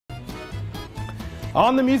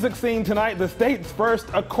On the music scene tonight, the state's first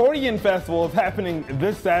Accordion Festival is happening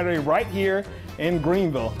this Saturday right here in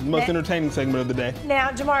Greenville. The most entertaining segment of the day. Now,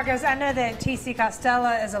 Jamarcus, I know that TC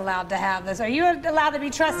Costello is allowed to have this. Are you allowed to be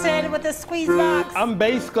trusted with the squeeze box? I'm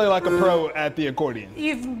basically like a pro at the accordion.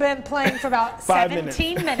 You've been playing for about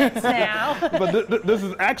 17 minutes now. But this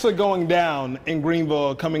is actually going down in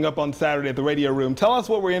Greenville coming up on Saturday at the Radio Room. Tell us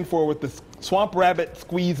what we're in for with the Swamp Rabbit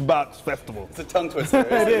Squeeze Box Festival. It's a tongue twister.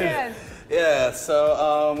 It is. Yeah,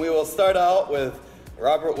 so we will start out with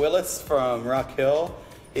Robert Willis from Rock Hill.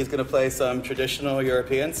 He's going to play some traditional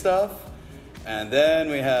European stuff. And then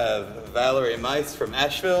we have Valerie Mice from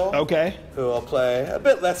Asheville. Okay. Who will play a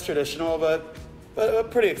bit less traditional, but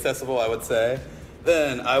pretty accessible, I would say.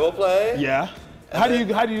 Then I will play. Yeah. How do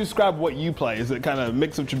you describe what you play? Is it kind of a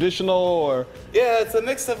mix of traditional or? Yeah, it's a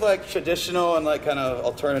mix of like traditional and like kind of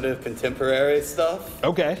alternative contemporary stuff.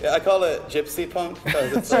 Okay. Yeah, I call it gypsy punk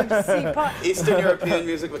because it's like Eastern European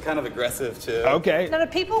music but kind of aggressive too. Okay. Now,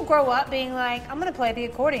 do people grow up being like, I'm going to play the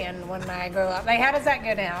accordion when I grow up? Like, how does that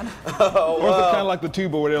go down? Oh, or is it kind of like the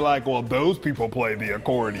tuba where they're like, well, those people play the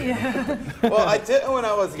accordion? Yeah. Well, I did when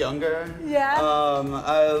I was younger. Yeah.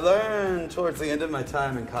 I learned towards the end of my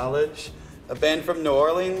time in college. A band from New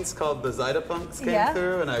Orleans called the Zydepunks came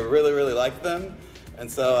through, and I really, really liked them.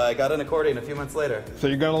 And so I got an accordion a few months later. So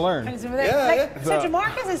you're going to learn. So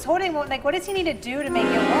Jamarcus is holding, like, what does he need to do to make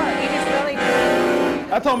it work? He just really...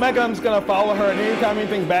 I told Megan I'm just going to follow her, and anytime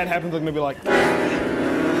anything bad happens, I'm going to be like... We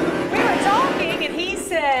were talking, and he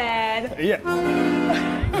said... Yeah.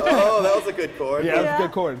 Oh, that was a good chord. Yeah, that was a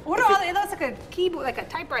good chord. What are all, it looks like a keyboard, like a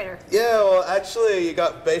typewriter. Yeah, well, actually, you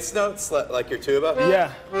got bass notes, like your tuba.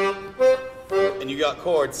 Yeah. And you got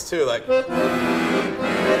chords, too, like... Well,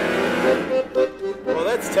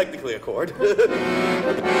 that's technically a chord.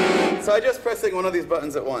 So I'm just pressing one of these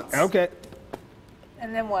buttons at once. Okay.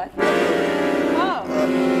 And then what? Oh.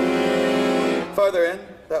 Farther in,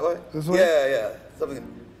 that way? This way? Yeah. Something.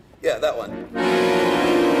 Yeah, that one.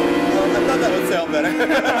 I thought that would sound better.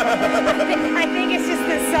 I think it's just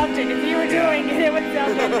the subject. If you were doing it, it would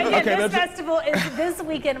sound good. But yeah, this festival is this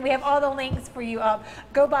weekend. We have all the links for you up.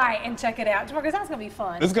 Go by and check it out. Jamarcus, that's going to be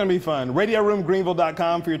fun. It's going to be fun.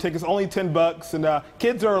 RadioRoomGreenville.com for your tickets. Only $10. And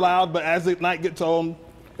kids are allowed, but as the night gets on,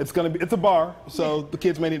 it's a bar, so the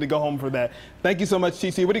kids may need to go home for that. Thank you so much,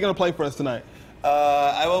 TC. What are you going to play for us tonight?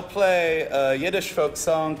 I will play a Yiddish folk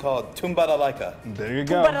song called Tumbadalaika. There you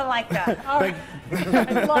go. Tumbadalaika. All right.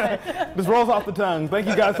 I love it. This rolls off the tongue. Thank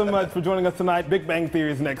you guys so much for joining us tonight. Big Bang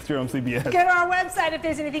Theory is next year on CBS. Go to our website if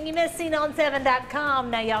there's anything you missed, sceneon7.com.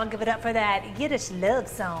 Now y'all give it up for that Yiddish love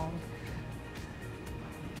song.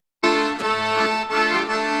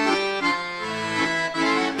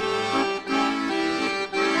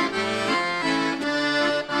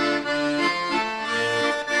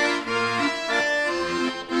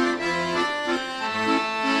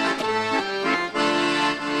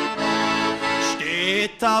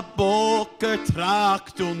 Der Boker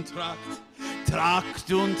tragt und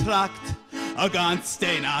tragt, a ganz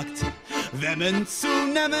den Akt. Wemmen zu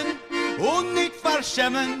nehmen und nicht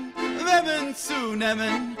verschämen, wemmen zu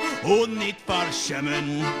nehmen und nicht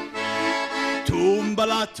verschämen.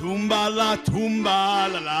 Tumbala, tumbala,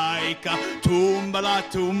 tumbalalaika, tumbala,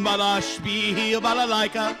 tumbala, spiel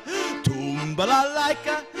balalaika,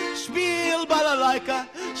 tumbalalaika, spiel balalaika,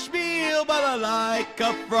 spiel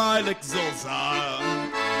balalaika, freilich soll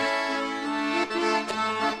sein.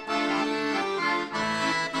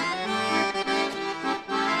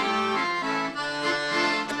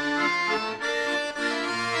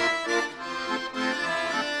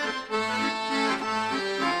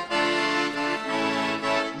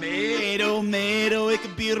 Medo,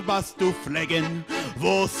 ik bierbas du pflegen,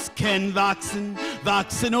 wo's ken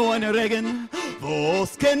wachsen ohne Regen,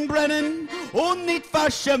 wo's ken brennen und nicht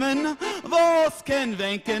verschämen, wo's ken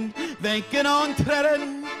wenken und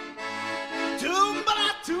trennen.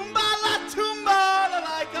 Tumbala, tumbala,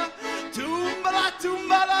 tumbalalaika, tumbala,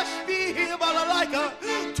 tumbala, spiel balalaika,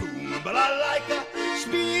 tumbalalaika,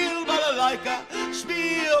 spiel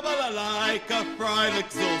balalaika, freilich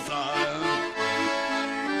soll sein.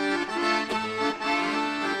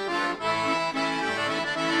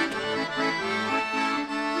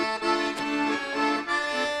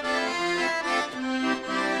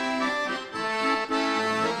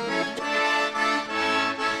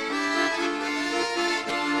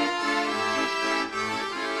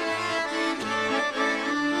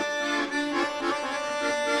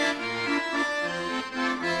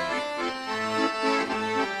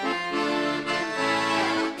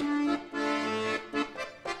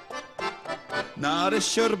 Na de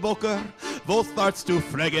Schurbocker, wo startst du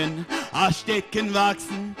fragen? a Städtchen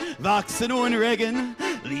wachsen, wachsen ohne Regen,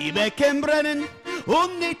 Liebe kann brennen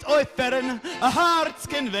und nicht euch fern, a Herz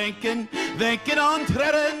kann wenken, wenken und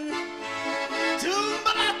rennen.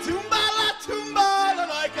 Tumbala, tumbala, tumbala,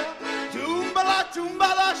 laika, tumbala,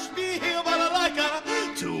 tumbala, spiel balalaika,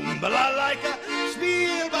 tumbala, laika,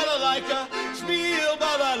 spiel balalaika, spiel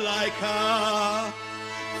balalaika,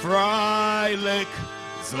 freilich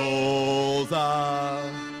soll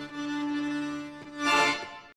sein.